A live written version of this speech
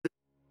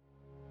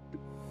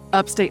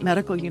Upstate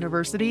Medical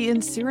University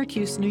in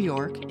Syracuse, New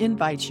York,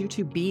 invites you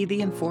to be the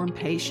informed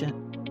patient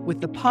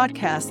with the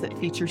podcast that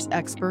features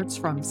experts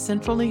from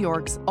Central New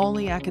York's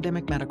only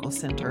academic medical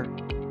center.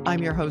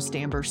 I'm your host,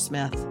 Amber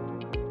Smith.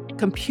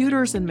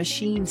 Computers and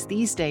machines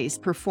these days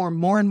perform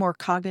more and more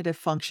cognitive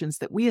functions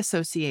that we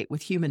associate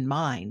with human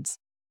minds.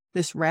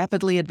 This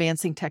rapidly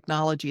advancing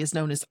technology is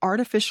known as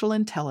artificial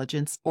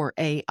intelligence, or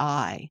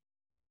AI.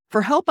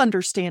 For help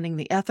understanding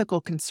the ethical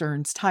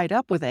concerns tied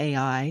up with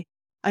AI,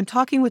 I'm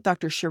talking with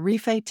Dr.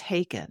 Serife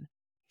Tekin.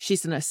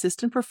 She's an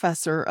assistant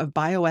professor of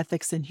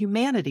bioethics and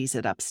humanities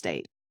at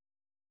Upstate.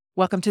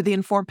 Welcome to the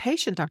Informed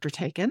Patient, Dr.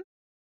 Tekin.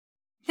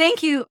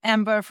 Thank you,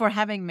 Amber, for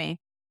having me.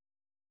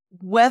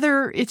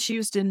 Whether it's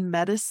used in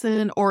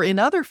medicine or in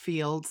other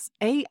fields,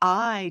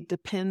 AI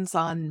depends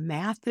on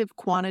massive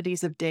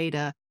quantities of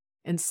data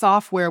and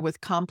software with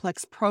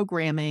complex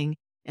programming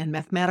and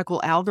mathematical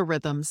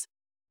algorithms.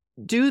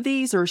 Do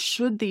these or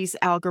should these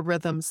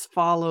algorithms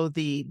follow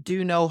the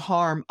do no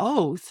harm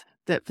oath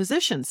that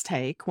physicians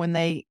take when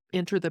they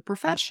enter the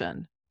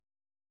profession?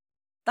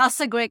 That's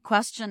a great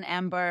question,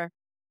 Amber.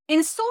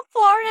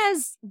 Insofar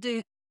as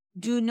the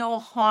do no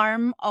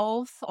harm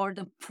oath or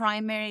the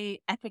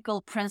primary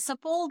ethical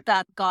principle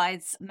that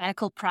guides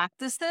medical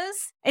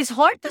practices, it's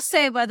hard to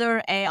say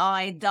whether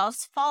AI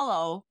does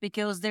follow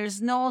because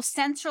there's no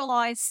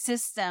centralized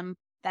system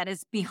that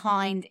is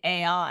behind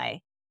AI.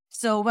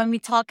 So when we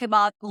talk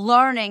about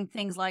learning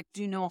things like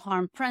do no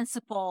harm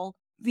principle,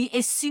 we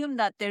assume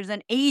that there's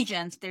an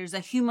agent, there's a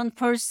human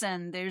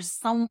person, there's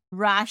some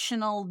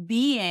rational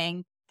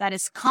being that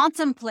is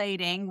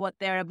contemplating what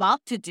they're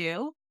about to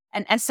do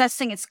and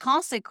assessing its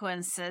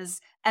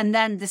consequences and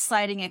then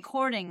deciding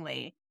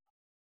accordingly.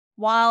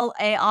 While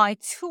AI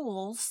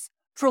tools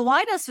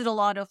provide us with a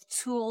lot of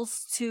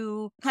tools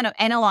to kind of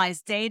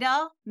analyze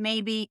data,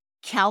 maybe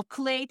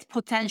calculate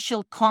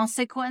potential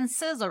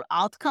consequences or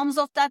outcomes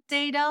of that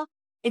data,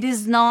 it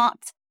is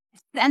not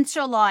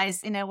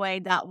centralized in a way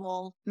that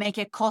will make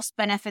a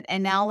cost-benefit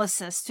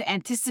analysis to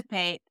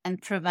anticipate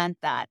and prevent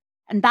that.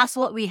 And that's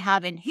what we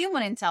have in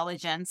human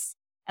intelligence.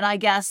 And I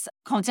guess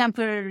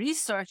contemporary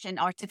research in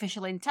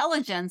artificial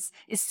intelligence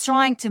is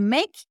trying to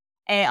make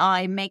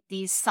AI make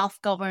these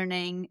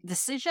self-governing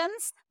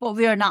decisions, but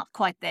we are not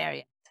quite there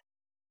yet.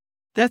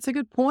 That's a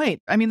good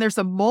point. I mean, there's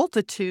a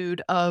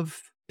multitude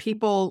of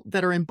people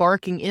that are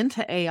embarking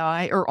into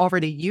AI or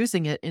already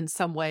using it in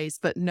some ways,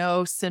 but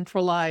no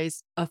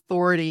centralized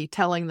authority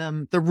telling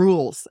them the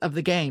rules of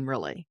the game,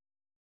 really.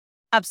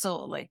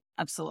 Absolutely.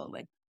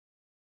 Absolutely.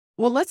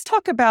 Well, let's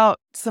talk about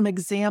some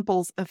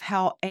examples of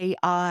how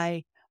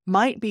AI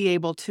might be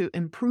able to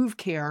improve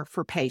care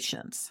for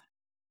patients.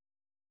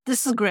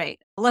 This is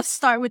great. Let's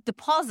start with the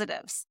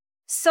positives.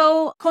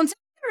 So contemporary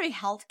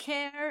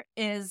healthcare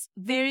is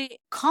very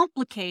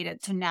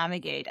complicated to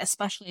navigate,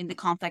 especially in the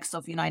context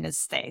of United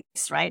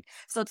States, right?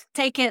 So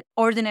take an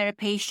ordinary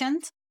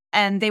patient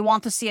and they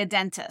want to see a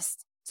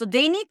dentist. So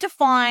they need to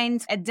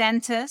find a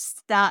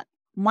dentist that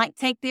might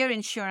take their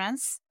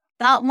insurance,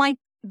 that might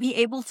be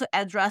able to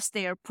address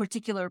their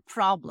particular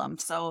problem.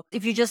 So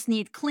if you just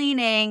need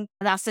cleaning,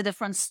 that's a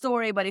different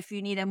story. But if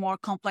you need a more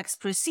complex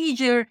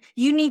procedure,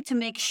 you need to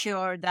make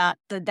sure that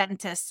the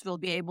dentist will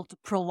be able to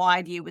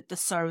provide you with the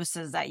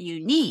services that you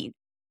need.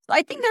 So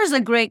I think there's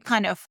a great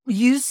kind of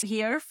use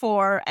here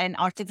for an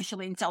artificial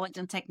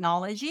intelligence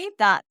technology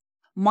that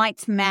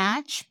might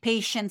match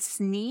patients'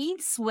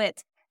 needs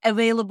with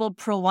available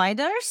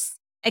providers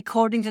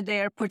according to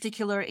their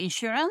particular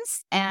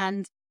insurance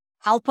and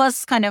help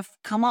us kind of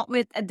come up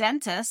with a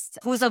dentist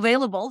who's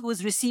available,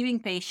 who's receiving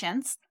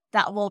patients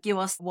that will give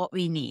us what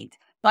we need.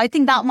 So I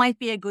think that might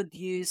be a good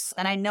use.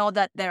 And I know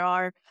that there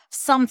are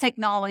some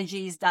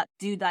technologies that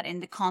do that in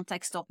the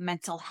context of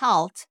mental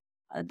health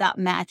that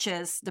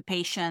matches the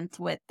patient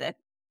with the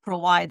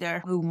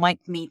provider who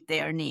might meet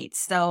their needs.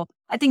 So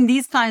I think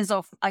these kinds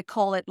of, I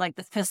call it like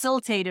the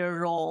facilitator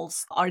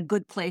roles, are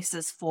good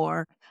places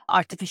for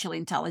artificial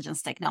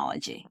intelligence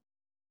technology.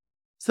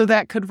 So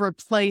that could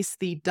replace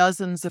the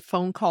dozens of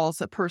phone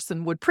calls a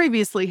person would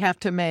previously have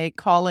to make,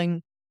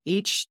 calling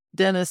each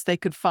dentist they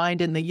could find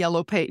in the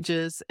yellow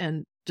pages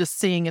and just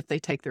seeing if they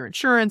take their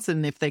insurance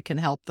and if they can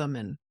help them.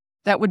 And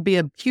that would be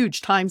a huge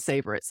time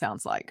saver, it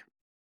sounds like.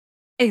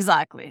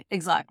 Exactly.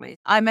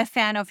 I'm a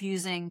fan of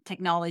using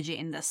technology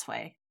in this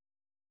way.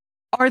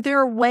 Are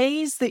there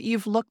ways that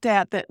you've looked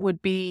at that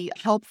would be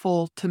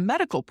helpful to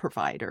medical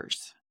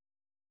providers?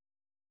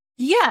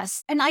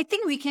 Yes. And I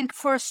think we can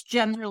first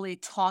generally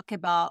talk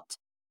about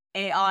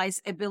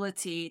AI's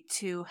ability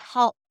to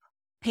help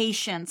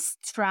patients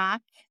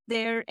track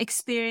their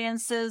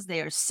experiences,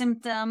 their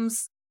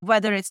symptoms,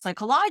 whether it's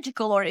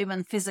psychological or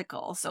even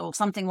physical. So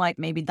something like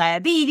maybe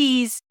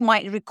diabetes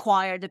might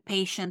require the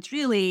patient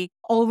really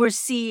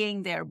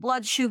overseeing their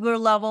blood sugar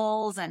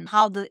levels and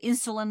how the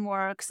insulin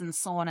works and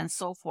so on and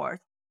so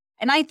forth.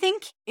 And I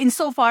think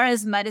insofar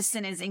as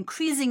medicine is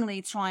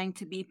increasingly trying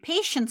to be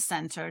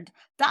patient-centered,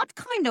 that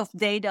kind of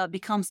data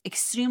becomes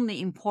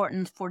extremely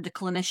important for the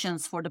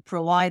clinicians, for the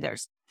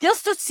providers,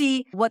 just to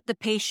see what the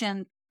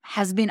patient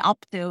has been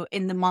up to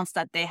in the months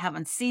that they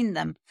haven't seen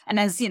them. And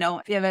as you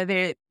know, we have a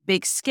very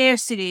big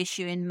scarcity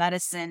issue in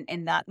medicine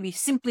in that we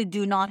simply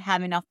do not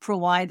have enough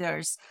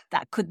providers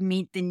that could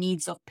meet the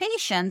needs of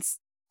patients.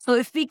 So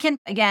if we can,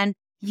 again,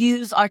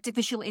 use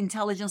artificial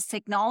intelligence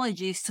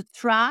technologies to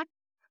track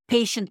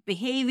patient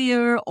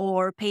behavior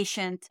or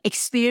patient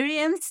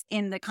experience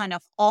in the kind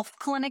of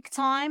off-clinic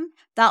time,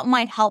 that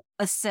might help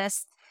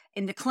assist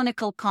in the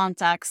clinical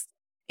context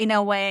in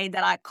a way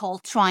that I call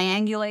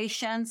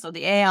triangulation. So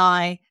the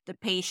AI, the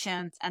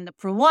patient, and the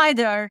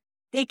provider,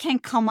 they can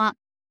come up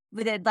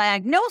with a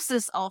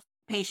diagnosis of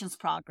patient's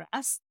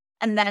progress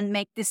and then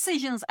make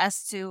decisions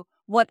as to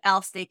what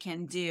else they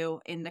can do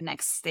in the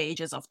next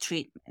stages of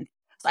treatment.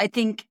 So I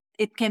think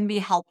it can be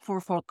helpful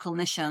for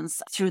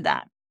clinicians through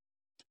that.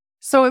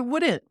 So it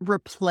wouldn't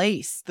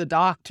replace the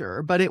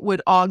doctor, but it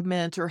would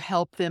augment or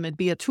help them and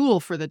be a tool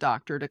for the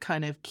doctor to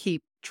kind of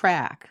keep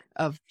track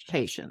of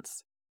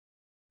patients.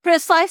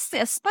 Precisely,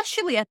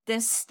 especially at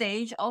this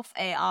stage of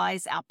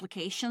AI's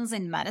applications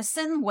in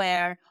medicine,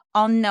 where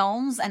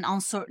unknowns and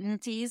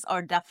uncertainties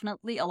are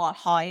definitely a lot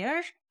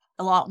higher,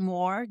 a lot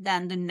more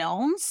than the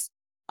knowns.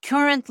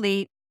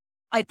 Currently,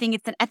 I think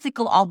it's an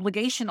ethical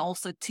obligation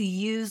also to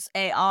use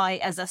AI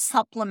as a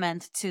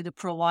supplement to the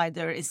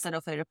provider instead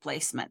of a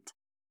replacement.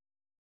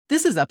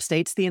 This is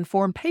Upstate's The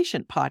Informed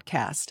Patient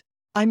podcast.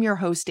 I'm your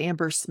host,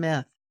 Amber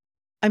Smith.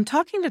 I'm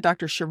talking to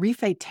Dr.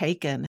 Serife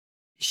Tekin.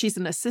 She's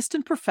an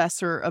assistant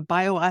professor of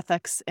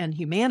bioethics and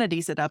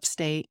humanities at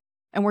Upstate,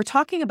 and we're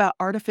talking about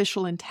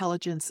artificial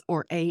intelligence,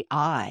 or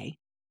AI.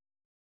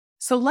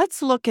 So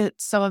let's look at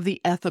some of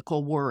the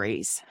ethical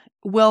worries.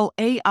 Will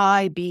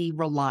AI be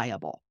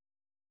reliable?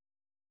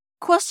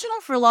 Question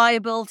of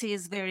reliability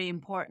is very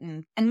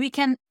important, and we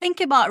can think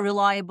about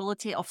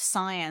reliability of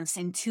science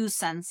in two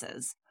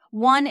senses.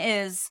 One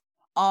is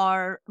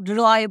our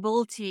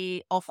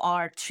reliability of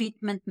our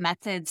treatment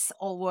methods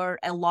over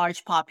a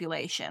large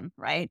population,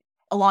 right?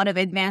 A lot of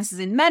advances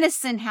in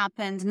medicine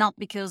happened not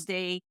because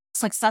they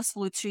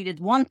successfully treated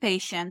one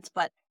patient,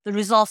 but the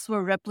results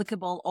were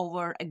replicable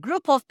over a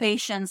group of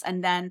patients.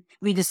 And then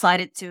we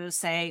decided to,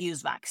 say,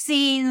 use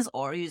vaccines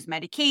or use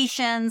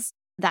medications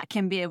that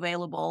can be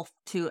available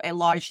to a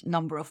large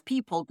number of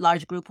people,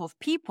 large group of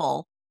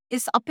people.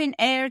 It's up in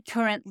air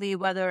currently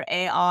whether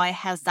AI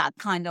has that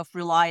kind of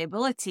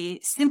reliability,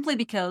 simply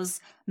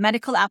because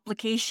medical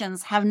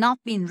applications have not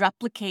been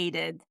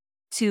replicated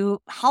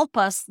to help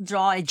us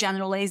draw a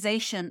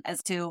generalization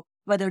as to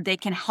whether they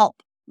can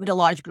help with a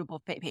large group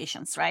of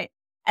patients, right?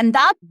 And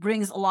that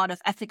brings a lot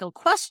of ethical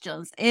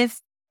questions.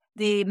 If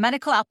the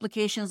medical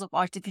applications of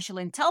artificial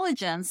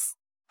intelligence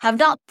have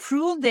not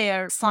proved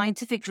their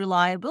scientific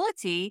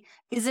reliability,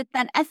 is it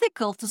then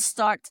ethical to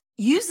start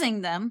using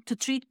them to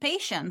treat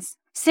patients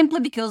simply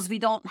because we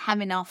don't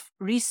have enough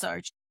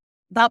research?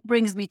 That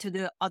brings me to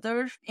the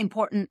other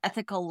important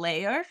ethical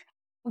layer.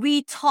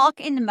 We talk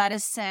in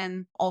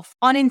medicine of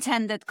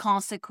unintended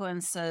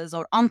consequences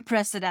or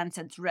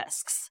unprecedented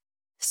risks.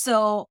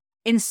 So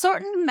in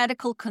certain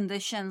medical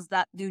conditions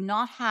that do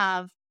not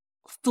have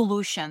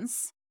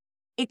solutions,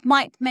 it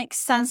might make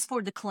sense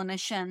for the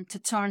clinician to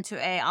turn to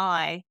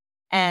AI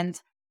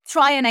and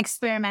try an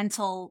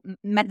experimental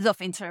method of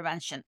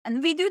intervention.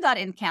 And we do that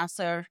in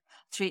cancer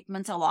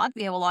treatment a lot.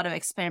 We have a lot of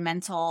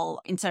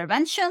experimental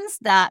interventions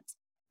that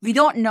we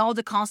don't know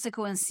the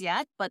consequence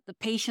yet, but the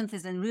patient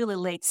is in really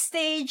late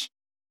stage.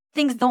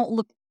 Things don't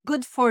look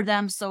good for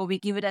them, so we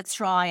give it a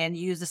try and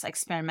use this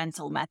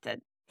experimental method.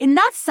 In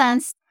that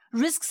sense,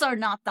 risks are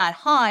not that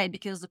high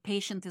because the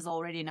patient is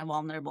already in a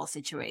vulnerable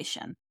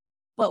situation.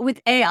 But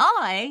with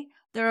AI,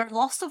 there are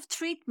lots of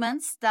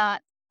treatments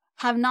that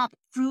have not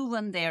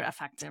proven their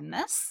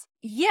effectiveness,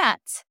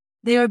 yet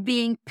they are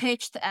being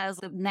pitched as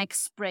the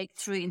next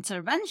breakthrough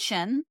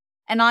intervention.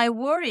 And I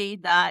worry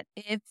that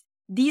if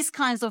these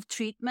kinds of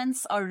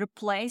treatments are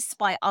replaced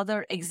by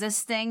other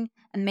existing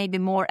and maybe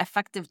more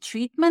effective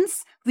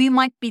treatments, we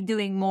might be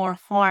doing more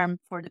harm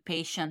for the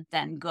patient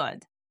than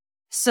good.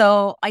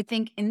 So I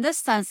think in this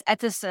sense,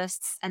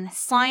 ethicists and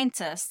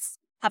scientists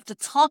have to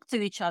talk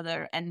to each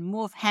other and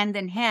move hand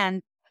in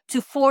hand to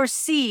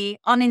foresee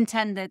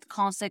unintended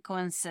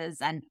consequences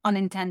and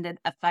unintended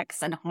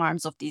effects and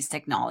harms of these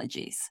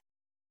technologies.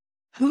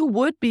 Who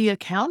would be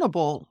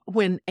accountable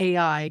when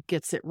AI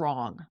gets it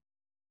wrong?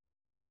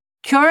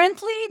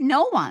 Currently,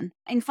 no one.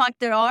 In fact,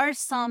 there are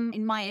some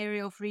in my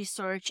area of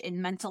research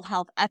in mental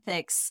health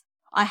ethics.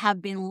 I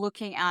have been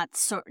looking at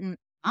certain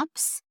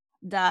apps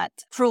that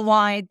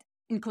provide,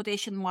 in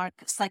quotation mark,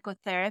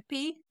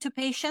 psychotherapy to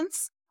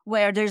patients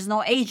where there's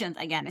no agent.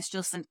 Again, it's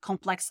just a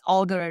complex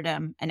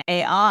algorithm and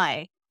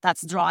AI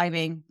that's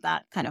driving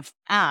that kind of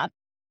app.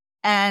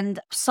 And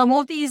some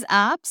of these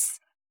apps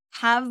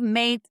have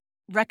made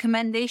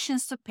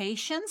recommendations to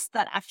patients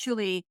that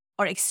actually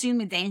are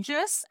extremely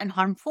dangerous and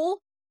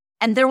harmful.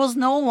 And there was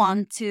no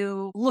one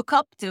to look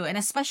up to. And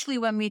especially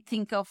when we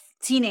think of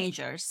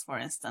teenagers, for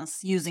instance,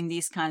 using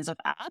these kinds of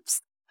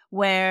apps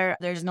where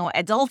there's no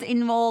adult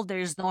involved,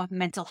 there's no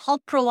mental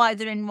health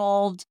provider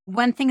involved.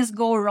 When things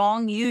go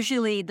wrong,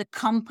 usually the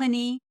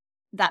company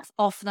that's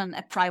often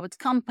a private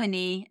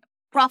company,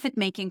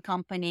 profit-making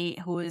company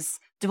who is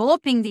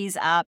developing these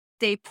apps.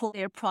 They pull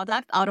their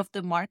product out of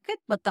the market,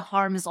 but the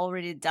harm is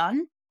already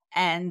done.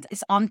 And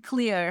it's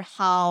unclear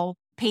how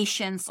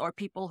patients or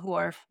people who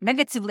are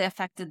negatively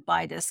affected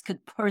by this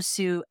could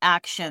pursue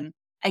action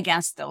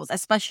against those,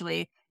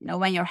 especially,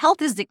 when your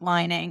health is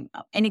declining,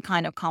 any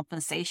kind of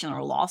compensation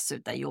or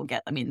lawsuit that you'll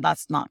get. I mean,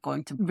 that's not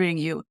going to bring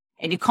you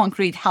any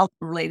concrete health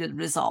related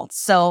results.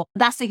 So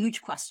that's a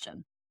huge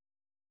question.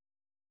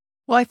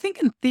 Well, I think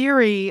in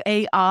theory,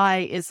 AI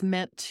is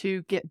meant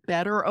to get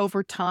better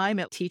over time.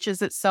 It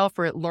teaches itself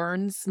or it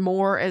learns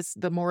more as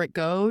the more it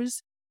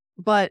goes.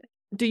 But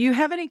do you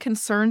have any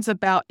concerns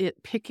about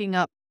it picking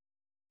up,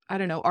 I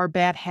don't know, our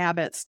bad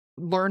habits,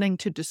 learning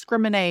to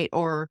discriminate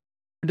or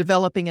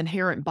developing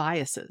inherent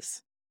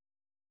biases?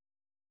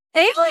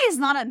 AI is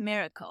not a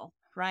miracle,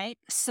 right?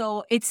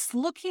 So it's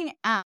looking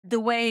at the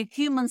way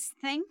humans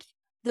think,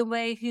 the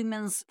way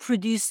humans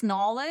produce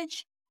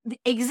knowledge, the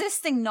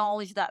existing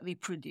knowledge that we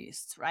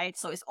produced, right?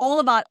 So it's all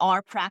about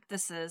our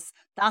practices.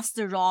 That's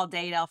the raw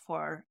data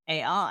for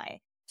AI.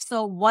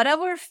 So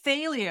whatever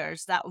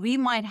failures that we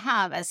might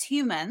have as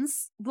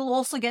humans will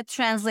also get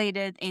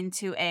translated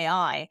into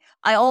AI.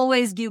 I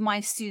always give my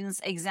students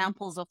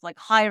examples of like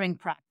hiring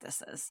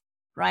practices,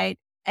 right?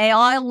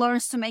 AI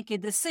learns to make a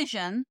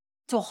decision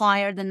to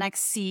hire the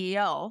next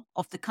CEO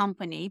of the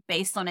company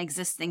based on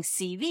existing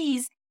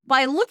CVs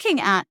by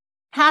looking at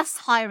past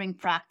hiring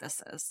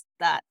practices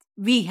that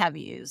we have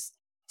used.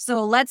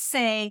 So let's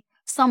say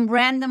some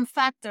random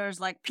factors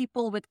like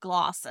people with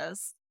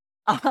glasses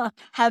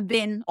have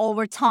been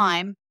over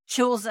time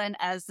chosen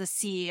as the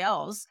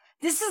CEOs.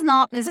 This is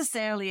not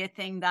necessarily a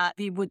thing that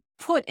we would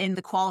put in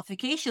the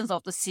qualifications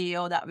of the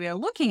CEO that we are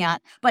looking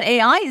at, but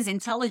AI is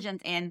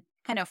intelligent in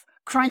kind of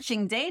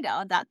crunching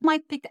data that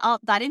might pick out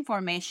that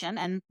information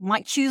and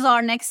might choose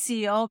our next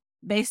CEO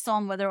based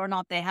on whether or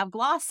not they have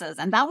glasses.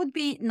 And that would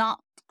be not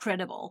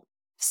credible.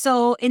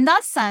 So in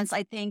that sense,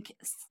 I think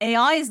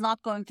AI is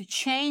not going to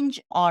change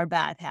our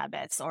bad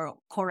habits or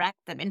correct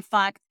them. In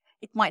fact,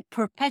 it might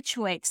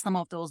perpetuate some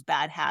of those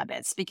bad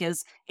habits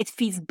because it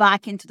feeds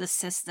back into the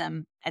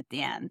system at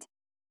the end.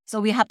 So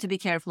we have to be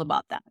careful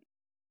about that.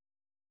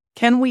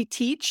 Can we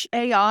teach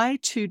AI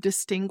to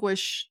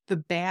distinguish the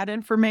bad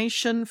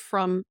information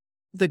from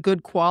the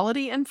good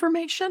quality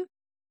information?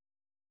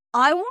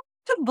 I want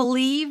to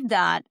believe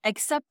that,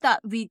 except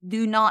that we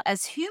do not,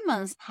 as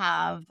humans,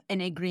 have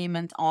an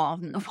agreement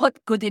on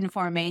what good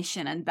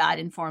information and bad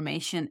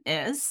information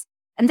is.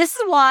 And this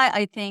is why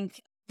I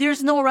think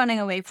there's no running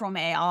away from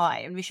AI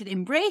and we should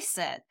embrace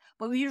it.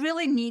 But we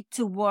really need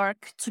to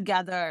work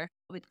together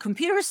with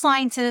computer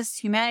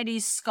scientists,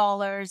 humanities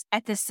scholars,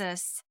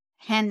 ethicists,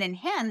 hand in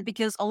hand,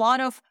 because a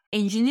lot of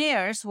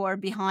engineers who are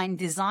behind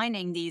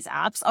designing these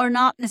apps are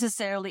not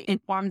necessarily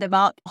informed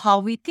about how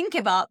we think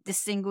about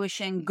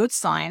distinguishing good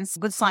science,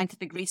 good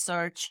scientific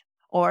research,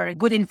 or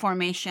good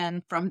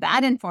information from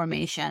bad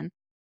information.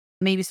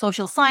 Maybe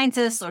social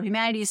scientists or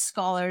humanities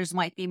scholars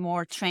might be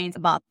more trained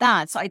about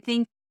that. So I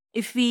think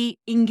if we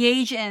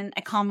engage in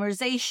a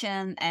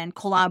conversation and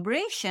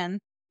collaboration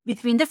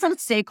between different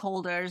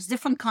stakeholders,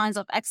 different kinds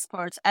of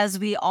experts, as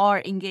we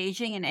are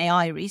engaging in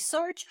AI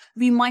research,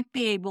 we might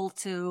be able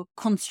to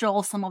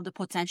control some of the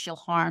potential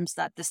harms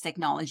that this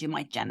technology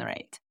might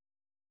generate.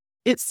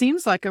 It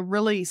seems like a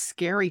really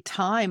scary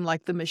time,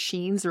 like the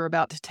machines are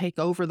about to take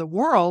over the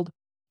world.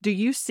 Do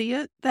you see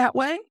it that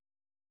way?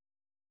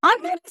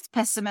 I'm not as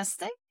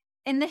pessimistic.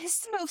 In the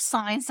history of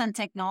science and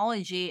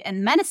technology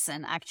and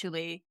medicine,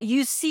 actually,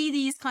 you see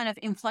these kind of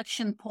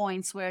inflection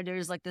points where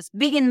there's like this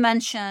big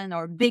invention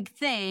or big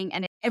thing,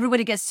 and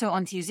everybody gets so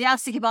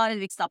enthusiastic about it,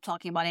 we stop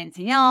talking about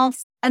anything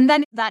else. And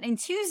then that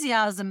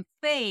enthusiasm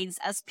fades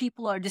as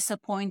people are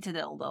disappointed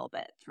a little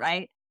bit,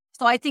 right?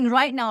 So I think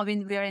right now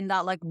we're in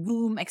that like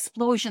boom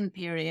explosion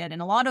period,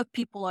 and a lot of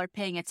people are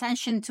paying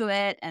attention to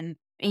it and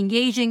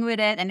engaging with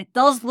it, and it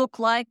does look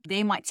like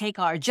they might take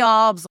our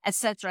jobs,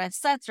 etc.,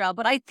 etc.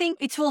 But I think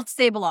it will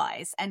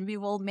stabilize, and we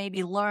will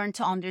maybe learn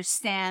to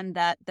understand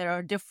that there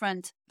are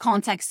different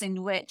contexts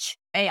in which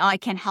AI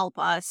can help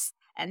us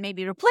and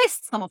maybe replace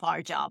some of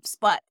our jobs,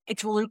 but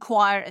it will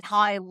require a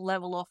high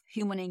level of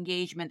human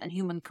engagement and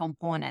human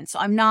component. So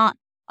I'm not,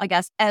 I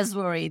guess, as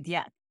worried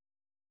yet.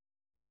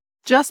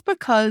 Just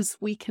because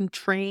we can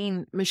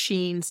train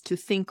machines to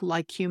think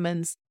like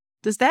humans,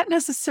 does that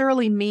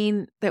necessarily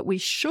mean that we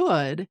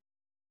should?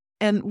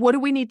 And what do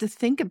we need to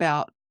think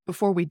about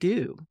before we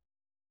do?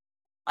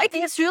 I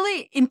think it's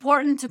really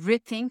important to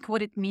rethink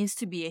what it means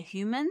to be a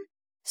human.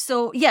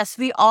 So yes,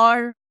 we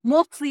are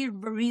mostly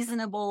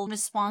reasonable,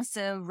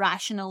 responsive,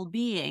 rational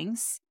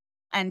beings,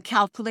 and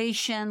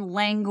calculation,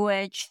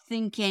 language,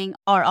 thinking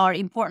are our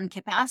important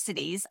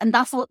capacities. And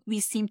that's what we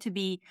seem to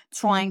be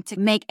trying to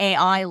make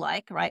AI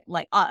like, right?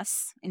 Like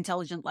us,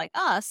 intelligent like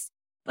us.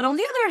 But on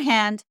the other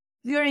hand,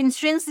 we are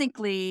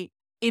intrinsically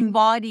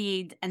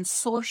embodied and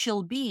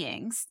social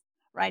beings,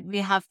 right? We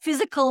have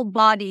physical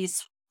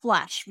bodies,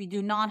 flesh. We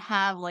do not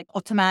have like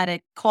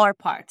automatic car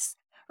parts,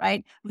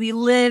 right? We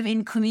live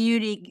in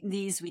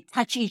communities, we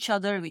touch each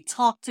other, we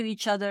talk to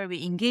each other,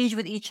 we engage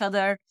with each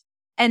other.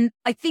 And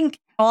I think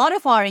a lot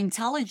of our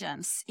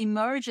intelligence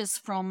emerges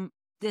from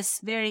this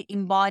very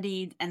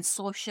embodied and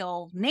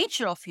social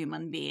nature of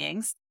human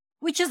beings,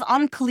 which is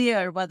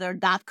unclear whether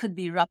that could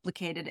be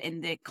replicated in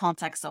the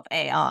context of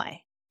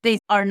AI. They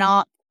are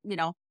not,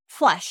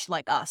 flesh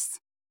like us.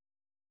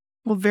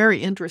 Well,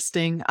 very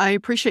interesting. I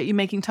appreciate you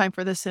making time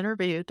for this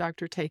interview,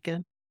 Dr.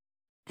 Tekin.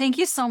 Thank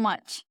you so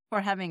much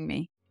for having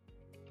me.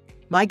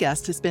 My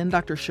guest has been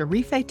Dr.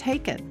 Serife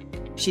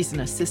Tekin. She's an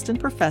assistant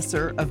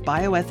professor of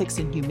bioethics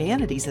and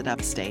humanities at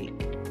Upstate.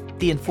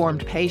 The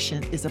Informed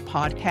Patient is a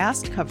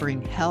podcast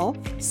covering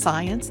health,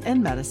 science,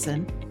 and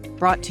medicine,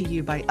 brought to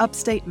you by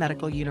Upstate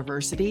Medical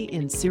University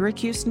in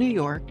Syracuse, New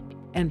York,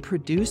 and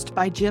produced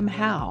by Jim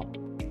Howe.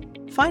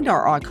 Find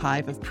our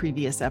archive of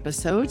previous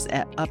episodes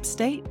at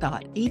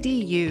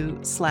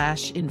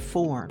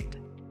upstate.edu/informed.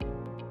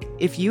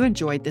 If you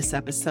enjoyed this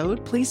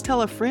episode, please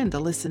tell a friend to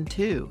listen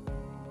too.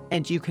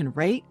 And you can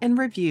rate and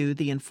review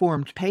the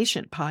Informed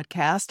Patient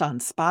podcast on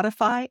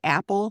Spotify,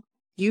 Apple,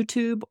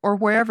 YouTube, or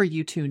wherever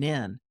you tune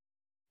in.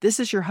 This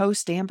is your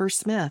host, Amber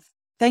Smith,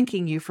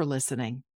 thanking you for listening.